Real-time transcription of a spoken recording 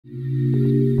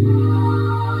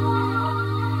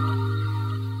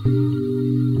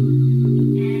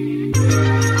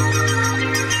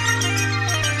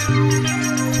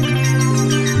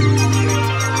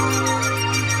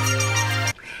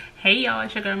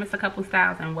Miss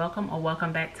Acouplestylezz, and welcome or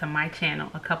welcome back to my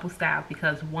channel, Acouplestylezz,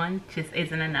 because one just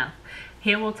isn't enough.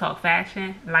 Here we'll talk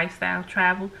fashion, lifestyle,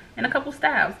 travel, and a couple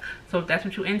styles. So if that's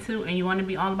what you're into and you want to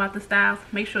be all about the styles,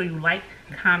 make sure you like,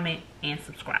 comment, and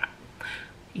subscribe.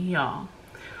 Y'all,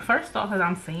 first off, as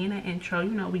I'm saying the intro, you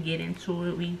know, we get into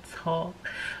it, we talk,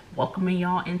 welcoming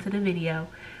y'all into the video.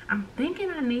 I'm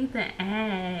thinking I need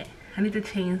to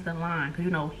change the line, because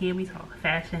you know, here we talk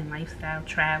fashion, lifestyle,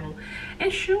 travel,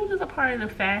 and shoes is a part of the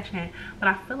fashion, but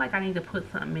I feel like I need to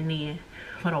put something in there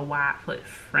for the wide foot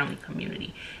friendly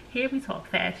community. Here we talk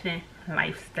fashion,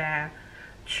 lifestyle,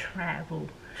 travel,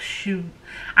 shoes.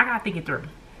 I gotta think it through.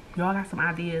 Y'all got some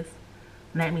ideas?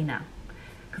 Let me know,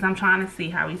 because I'm trying to see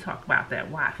how we talk about that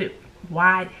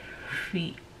wide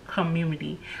feet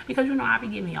community, because you know, I be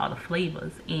giving y'all the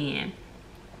flavors, and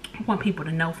I want people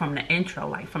to know from the intro,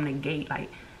 like from the gate, like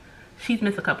she's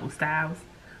Miss Acouplestylezz,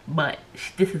 but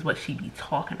this is what she be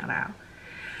talking about.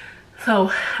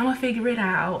 So I'm gonna figure it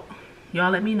out.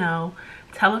 Y'all let me know.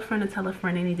 Tell a friend to tell a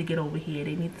friend they need to get over here.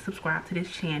 They need to subscribe to this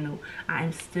channel. I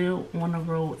am still on the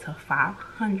road to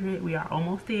 500. We are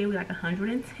almost there. We're like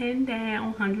 110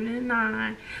 down,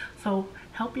 109. So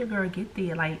help your girl get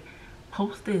there. Like,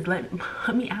 post this,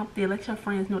 put me out there, let your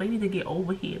friends know they need to get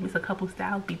over here. Miss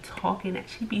Acouplestylezz be talking that,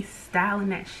 she be styling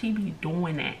that, she be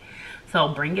doing that. So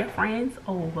bring your friends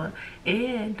over,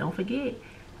 and don't forget,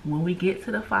 when we get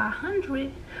to the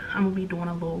 500, I'm gonna be doing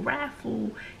a little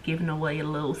raffle, giving away a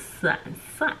little something.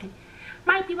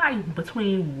 Might be like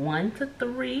between 1 to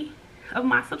 3 of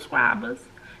my subscribers,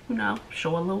 you know,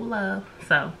 show a little love.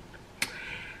 So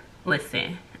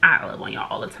listen, I love on y'all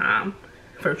all the time,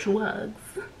 virtual hugs.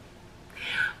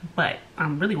 But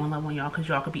I'm really gonna love on y'all, because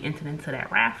y'all could be entered into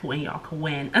that raffle and y'all could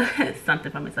win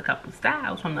something from Miss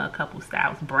Acouplestylezz, from the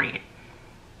Acouplestylezz brand.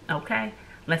 Okay,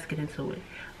 let's get into it.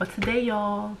 But today,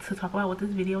 y'all, to talk about what this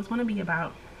video is going to be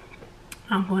about,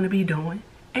 I'm going to be doing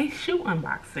a shoe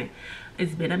unboxing.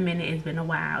 It's been a minute, it's been a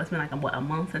while. It's been like a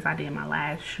month since I did my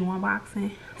last shoe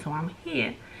unboxing, so I'm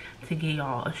here to give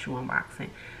y'all a shoe unboxing.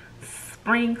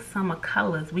 Spring summer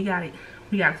colors, we gotta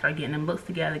start getting them looks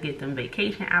together, get them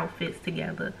vacation outfits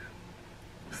together.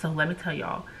 So let me tell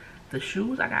y'all, the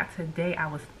shoes I got today, I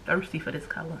was thirsty for this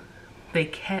color. They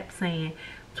kept saying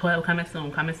 12 coming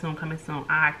soon, coming soon, coming soon.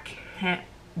 I kept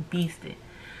beasting.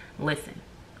 Listen,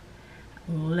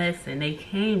 they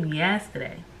came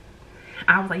yesterday.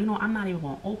 I was like, you know, I'm not even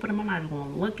gonna open them, I'm not even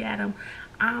gonna look at them.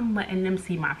 I'm letting them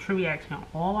see my true reaction.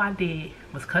 All I did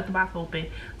was cut the box open,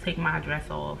 take my dress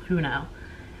off, you know.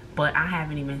 But I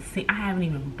haven't even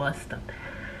bust the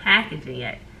packaging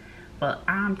yet. But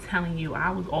I'm telling you,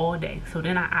 I was all day. So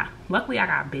then luckily I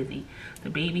got busy. The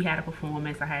baby had a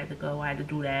performance, I had to go, I had to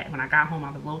do that. When I got home,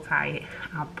 I was a little tired.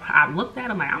 I looked at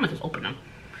them like, I'm gonna just open them,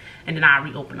 and then I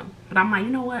reopen them. But I'm like, you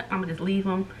know what, I'm gonna just leave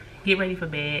them, get ready for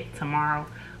bed tomorrow,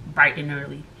 bright and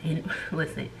early. And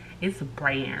listen, it's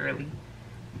bright and early,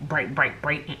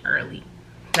 bright and early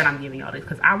that I'm giving y'all this,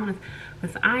 because I want to,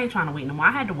 listen, I ain't trying to wait no more.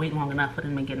 I had to wait long enough for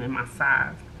them to get them in my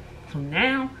size. So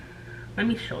now let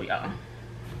me show y'all.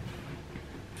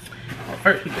 Well,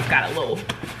 first we just got a little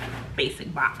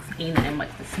basic box, ain't that much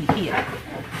to see here,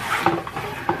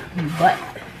 but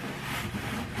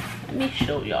let me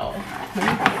show y'all.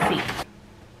 Let me see.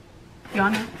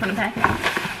 Y'all know from the package?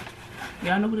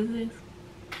 Y'all know who this is?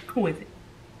 Who is it?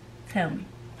 Tell me.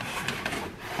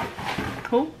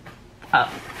 Who? Oh,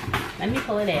 let me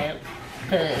pull it out,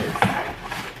 because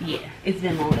yeah, it's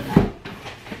been long enough.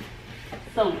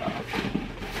 So I'm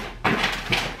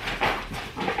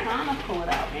trying to pull it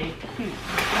out in cute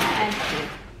fashion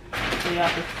so y'all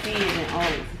can see it in all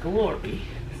its glory.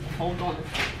 So hold on a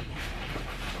second.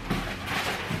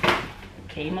 It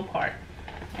came apart,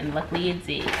 and luckily it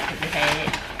did, because it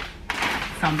had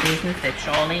some business that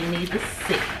y'all ain't need to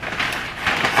see.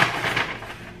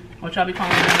 What y'all be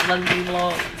calling this luxury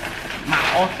vlog? My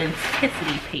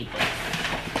authenticity paper.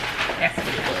 That's what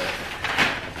it was.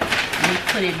 Let me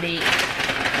put it back.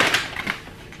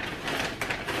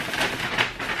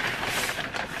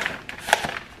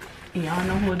 Y'all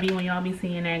know who it be when y'all be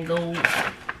seeing that gold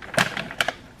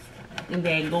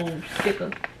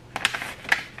sticker.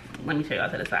 Let me show y'all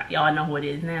to the side. Y'all know who it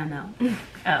is now.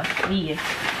 Oh yeah,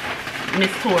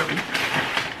 Miss Tory.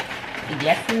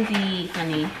 Yes indeed,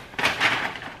 honey.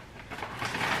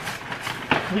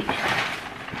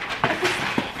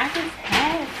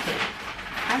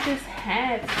 I just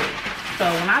had to. So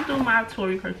when I do my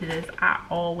Tory purchases, I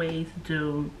always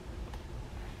do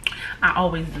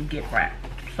gift wrap.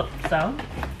 So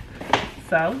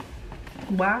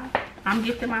why I'm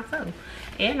gifting myself,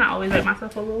 and I always write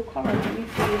myself a little card. Let me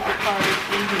see if the card is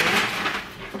in here.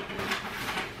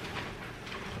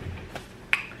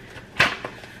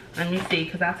 let me see,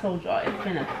 because I told y'all it's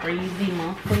been a crazy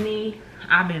month for me.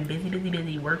 I've been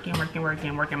busy working my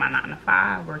 9 to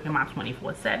 5, working my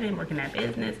 24/7, working that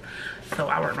business. So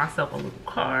I worked myself a little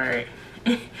card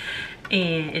and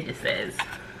it just says,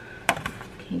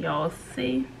 can y'all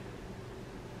see?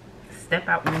 Step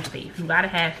out on faith. You gotta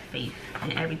have faith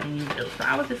in everything you do. So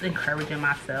I was just encouraging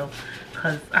myself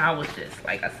because I was just,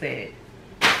 like I said,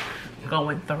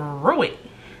 going through it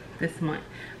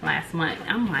last month.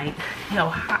 I'm like,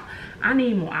 yo, I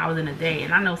need more hours in a day.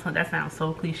 And I know that sounds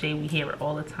so cliche, we hear it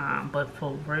all the time, but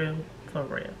for real,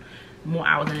 more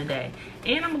hours in a day.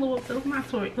 And I'm a little upset. Look at my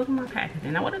Tory, look at my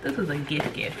packaging. Now what if this is a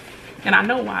gift? And I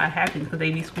know why it happens, because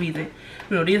they be squeezing,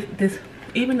 you know, this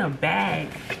even a bag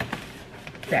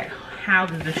that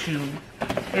houses the shoe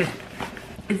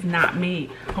is not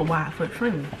made for wide foot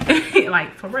friendly.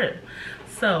 Like, for real.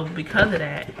 So because of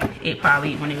that, it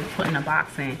probably, when it was put in the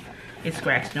box in, it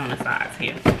scratched on the sides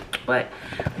here. But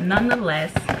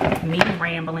nonetheless, me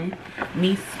rambling,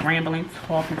 me scrambling,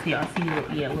 talking to y'all. See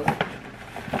what, yeah, look.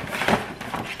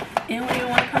 It don't even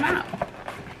want to come out.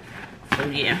 So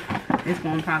yeah, this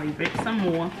one probably rip some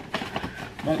more.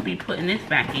 Won't be putting this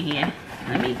back in here.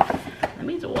 Let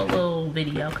me do a little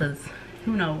video, because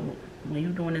you know, when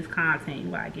you're doing this content,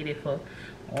 you gotta get it for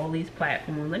all these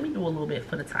platforms. Let me do a little bit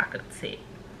for the top of the tip.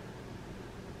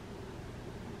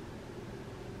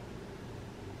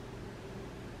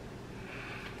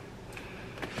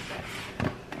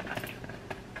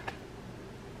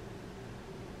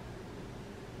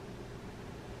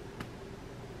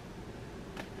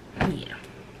 Yeah.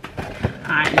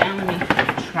 Alright, now let me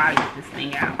try this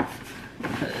thing out.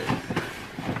 Because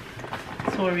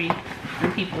Tory,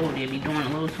 and people, they be doing a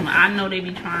little too much. I know they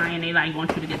be trying, they like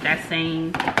want you to get that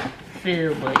same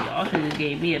feel, but y'all should have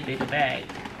gave me a bigger bag,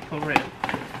 for real,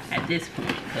 at this point,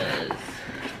 because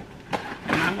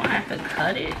am I gonna have to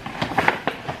cut it?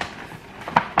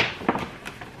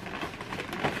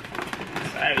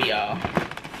 Sorry, y'all.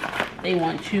 They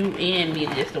want you and me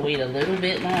just to wait a little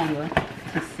bit longer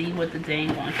to see what the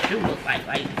dang on shoe looks like.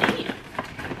 Like, damn.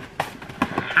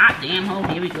 Hot damn hole,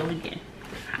 here we go again.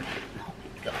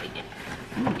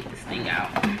 Let me get this thing out.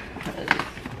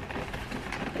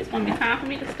 It's gonna be time for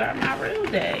me to start my real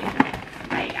day.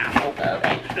 Like, I woke up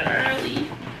extra early.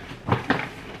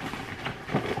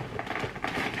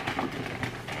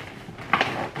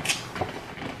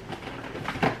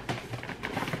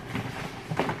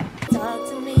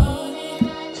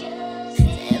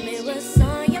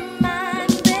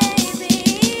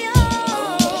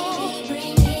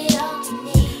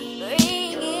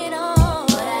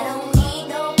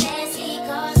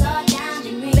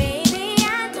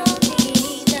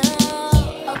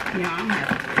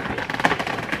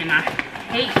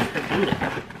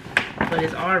 But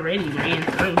it's already ran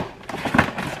through.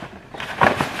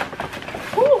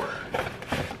 Whew.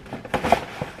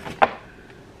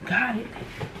 Got it.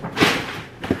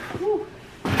 Whew.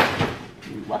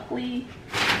 Luckily,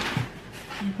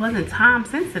 it wasn't time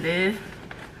sensitive.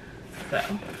 So,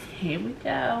 here we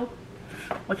go.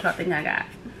 What y'all think I got?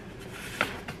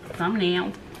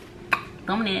 Thumbnail.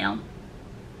 Thumbnail.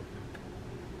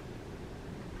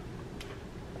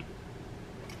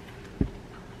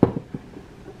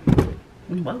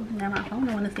 Well, now my phone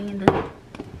don't want to stand up.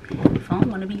 Phone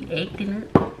want to be acting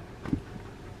up.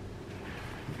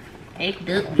 Act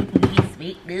up, you can get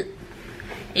speaked up.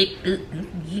 Act up, you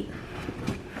can get.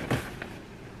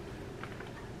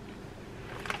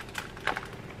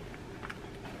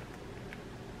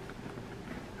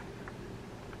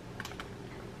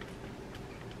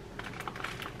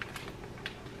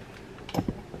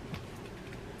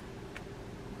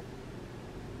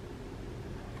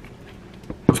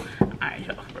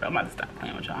 I'm about to stop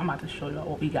playing with y'all. I'm about to show y'all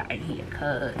what we got in here,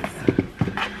 cause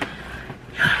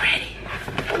y'all ready?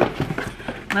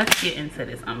 Let's get into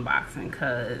this unboxing,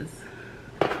 cause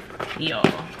y'all,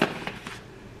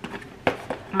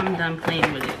 I'm done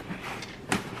playing with it.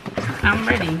 I'm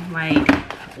ready. Like,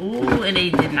 ooh, and they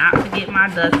did not forget my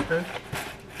duster.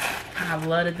 I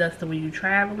love the duster when you're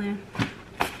traveling.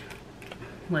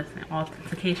 Listen,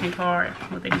 authentication card,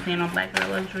 what they be saying on Black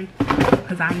Girl Luxury,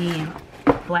 cause I am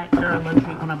Black Girl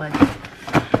Luxury on a budget.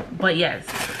 But yes,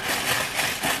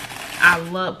 I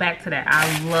love, back to that,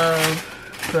 I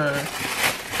love the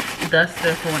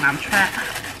duster for when I'm trapped.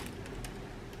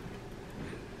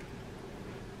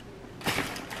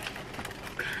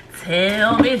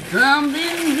 Tell me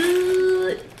something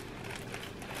good,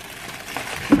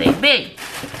 baby.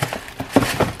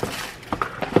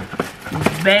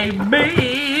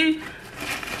 Baby,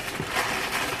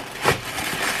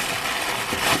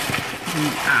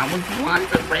 I was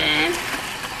wondering.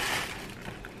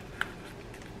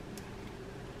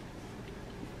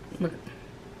 Look,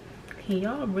 can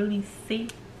y'all really see?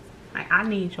 Like, I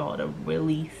need y'all to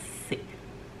really see.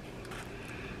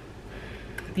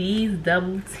 These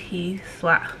double T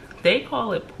slot, they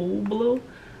call it pool blue,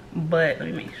 but let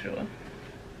me make sure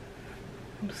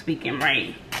I'm speaking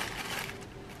right.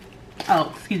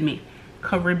 Oh, excuse me,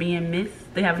 Caribbean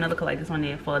Mist. They have another color like this on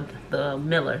there for the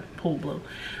Miller pool blue,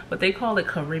 but they call it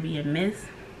Caribbean Mist.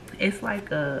 It's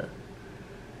like a,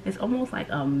 it's almost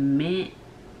like a mint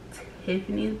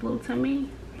Tiffany's blue to me,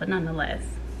 but nonetheless,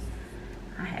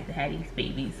 I had to have these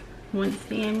babies. You want to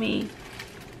see me?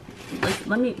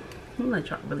 Let me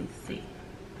let y'all really see.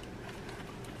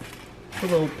 The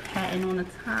little pattern on the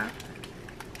top.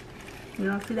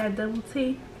 You all see that double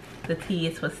T? The T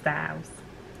is for Styles.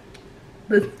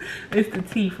 It's the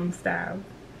T from Styles.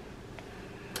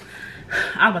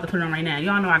 I'm about to put it on right now.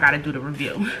 Y'all know I gotta do the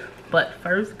review. But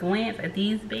first glance at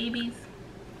these babies,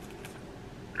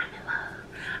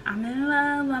 I'm in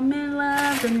love, I'm in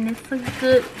love, and it's a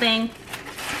good thing.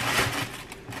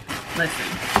 Listen,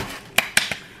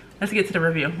 let's get to the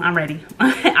review. I'm ready.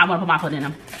 I want to put my foot in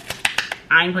them.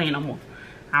 I ain't playing no more.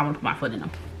 I want to put my foot in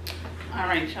them. All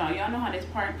right, y'all. Y'all know how this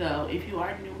part go. If you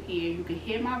are new here, you can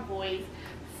hear my voice,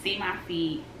 see my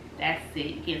feet. That's it.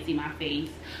 You can't see my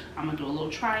face. I'm going to do a little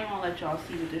try on, let y'all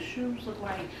see what the shoes look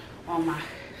like on my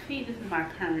feet. This is my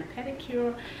current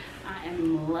pedicure. I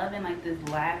am loving like this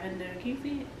lavender. Can you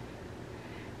see it?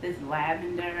 This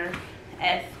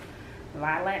lavender-esque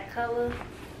lilac color.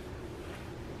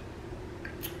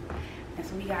 That's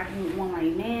what we got one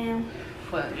right now.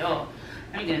 But y'all,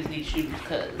 let me get into these shoes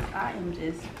because I am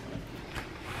just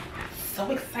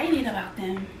so excited about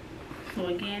them. So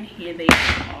again, here they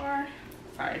are.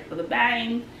 Sorry for the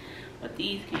bang, but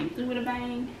these came through with a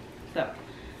bang. So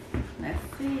let's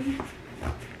see.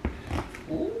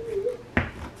 Ooh,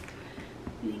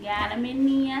 we got them in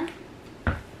here.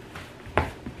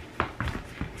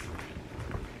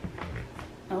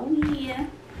 Oh yeah,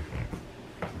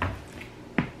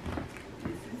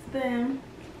 this is them.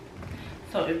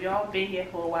 So if y'all been here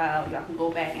for a while, y'all can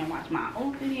go back and watch my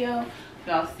old video.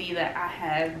 Y'all see that I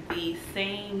have the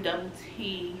same double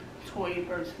T Tory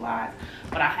Burch slides,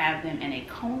 but I have them in a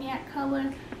cognac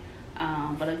color.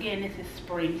 But again, this is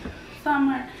spring,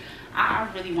 summer. I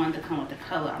really wanted to come with the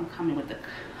color. I'm coming with the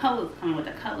colors, coming with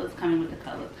the colors, coming with the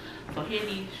colors. So here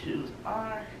these shoes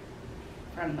are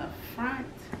from the front,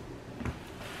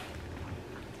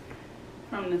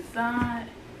 from the side,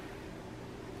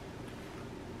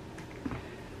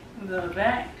 the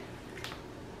back,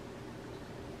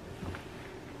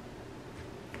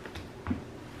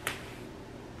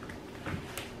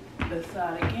 the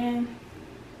side again,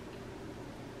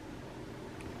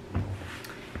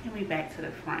 and we back to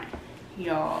the front.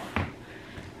 Y'all,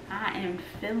 I am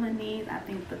feeling these. I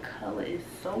think the color is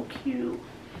so cute.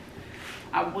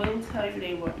 I will tell you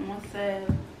they were on sale.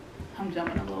 I'm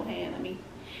jumping a little ahead. Let me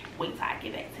wait till I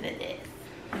get back to the desk.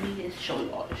 Let me just show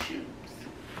you all the shoes.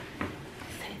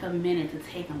 Take a minute to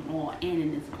take them all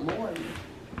in this glory.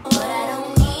 But I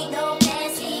don't need no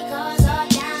fancy cars all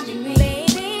down to me.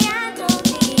 Baby, I don't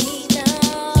need no.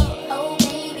 Oh,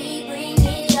 baby, bring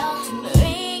it on.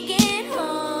 Bring it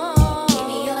home. Give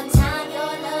me your time,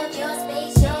 your love, your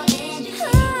space, your energy.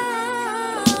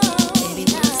 Oh, baby,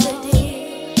 what's the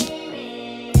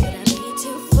deal? But I need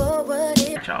to forward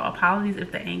it. Y'all, apologies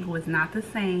if the angle is not the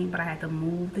same, but I had to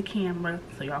move the camera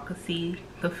so y'all could see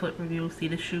the foot review, see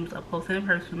the shoes up close and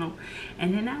personal.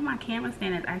 And then now my camera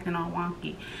stand is acting all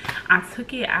wonky. I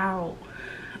took it out,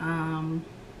 I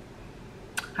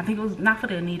think it was not for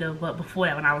the Anita, but before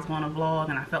that when I was going to vlog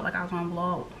and I felt like I was going to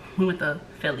vlog, we went to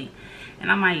Philly.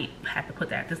 And I might have to put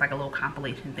that, just like a little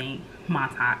compilation thing,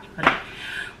 montage.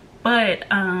 But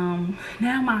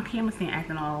now my camera stand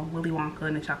acting all Willy Wonka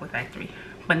in the Chocolate Factory.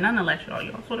 But nonetheless,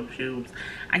 y'all saw them shoes.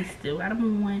 I still got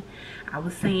them on. I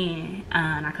was saying,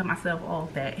 and I cut myself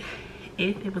off, that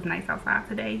if it was nice outside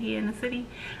today here in the city,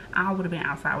 I would have been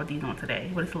outside with these on today.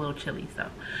 But it's a little chilly, so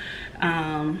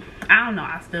I don't know.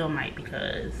 I still might,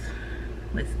 because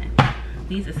listen,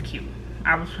 these is cute.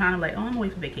 I was trying to like, oh, I'm gonna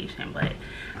wait for vacation, but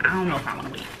I don't know if I want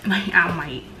to wait. Like, I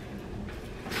might,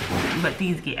 but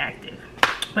these get active.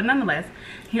 But nonetheless,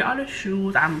 here are the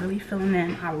shoes. I'm really feeling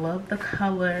them. I love the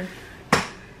color.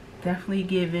 Definitely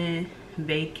giving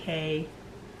vacay,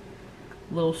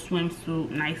 little swimsuit,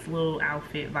 nice little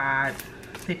outfit vibes.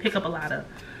 They pick up a lot of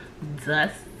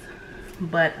dust,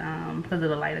 but because of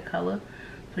the lighter color,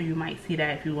 so you might see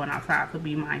that if you went outside, so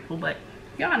be mindful. But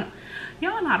y'all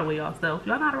know how to wear y'all stuff.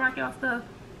 Y'all know how to rock y'all stuff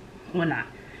or not?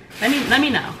 Let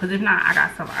me know, because if not, I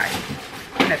got somebody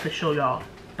that could show y'all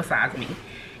besides me.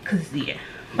 Cause yeah.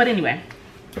 But anyway,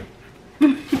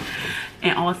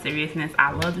 in all seriousness,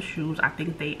 I love the shoes. I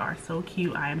think they are so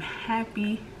cute. I am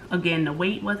happy. Again, the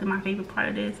weight wasn't my favorite part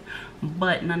of this,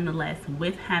 but nonetheless,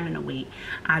 with having the weight,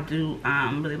 I do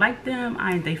really like them.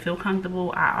 They feel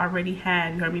comfortable. I already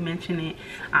have, you heard me mention it,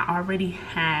 I already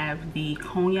have the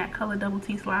cognac color double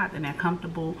T slides, and they're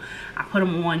comfortable. I put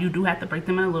them on. You do have to break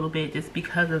them in a little bit just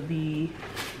because of the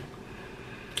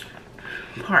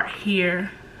part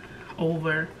here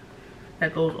over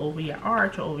that goes over your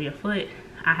arch or over your foot.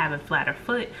 I have a flatter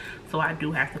foot, so I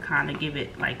do have to kind of give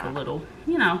it like a little,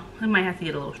 you know, it might have to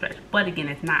get a little stretch, but again,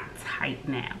 it's not tight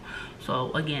now.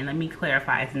 So again, let me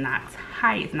clarify, it's not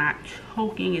tight, it's not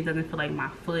choking, it doesn't feel like my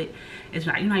foot is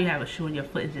not, you know, you have a shoe and your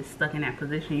foot is just stuck in that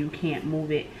position, you can't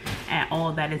move it at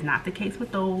all. That is not the case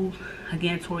with those.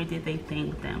 Again, Tory did their thing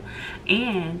with them.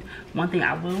 And one thing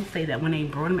I will say, that when they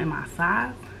brought them in my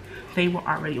size, they were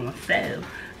already on sale.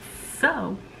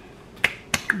 So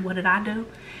what did I do?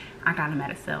 I got them at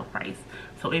a sale price.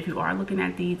 So if you are looking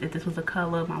at these, if this was a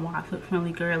color, my wide foot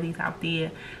friendly girlies out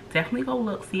there, definitely go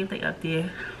look, see if they up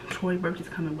there. Tory Burch is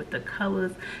coming with the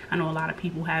colors. I know a lot of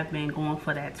people have been going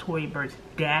for that Tory Burch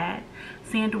dad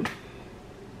sandal.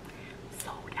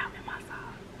 Sold out in my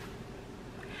size.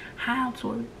 How,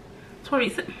 Tory?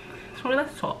 Tory,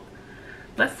 let's talk.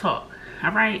 Let's talk.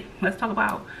 All right, let's talk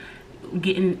about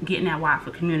getting that wide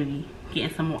foot community,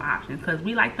 getting some more options, because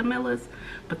we like the Millers,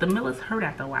 but the Millers hurt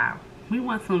after a while. We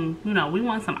want some, you know, we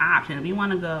want some options. We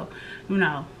want to go, you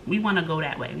know, we want to go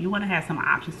that way. We want to have some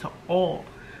options to all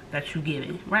that you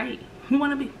giving, right? We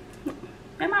want to be,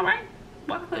 am I right?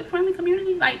 What, friendly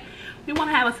community? Like, we want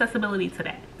to have accessibility to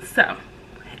that. So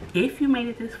if you made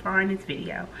it this far in this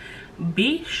video,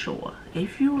 be sure,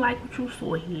 if you like what you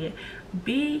saw here,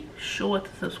 be sure to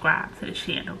subscribe to the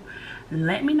channel.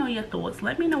 Let me know your thoughts.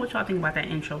 Let me know what y'all think about that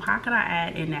intro. How could I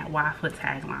add in that wide foot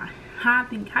tagline? How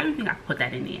do you think I could put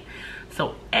that in there?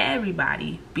 So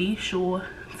everybody, be sure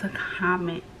to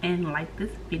comment and like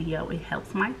this video. It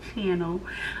helps my channel.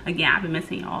 Again, I've been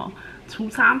missing y'all 2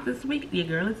 times this week. Your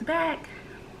girl is back.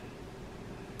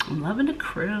 I'm loving the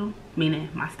crew, meaning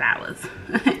my stylist.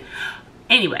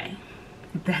 Anyway,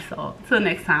 that's all. Till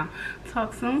next time.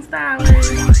 Talk soon,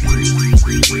 stylist.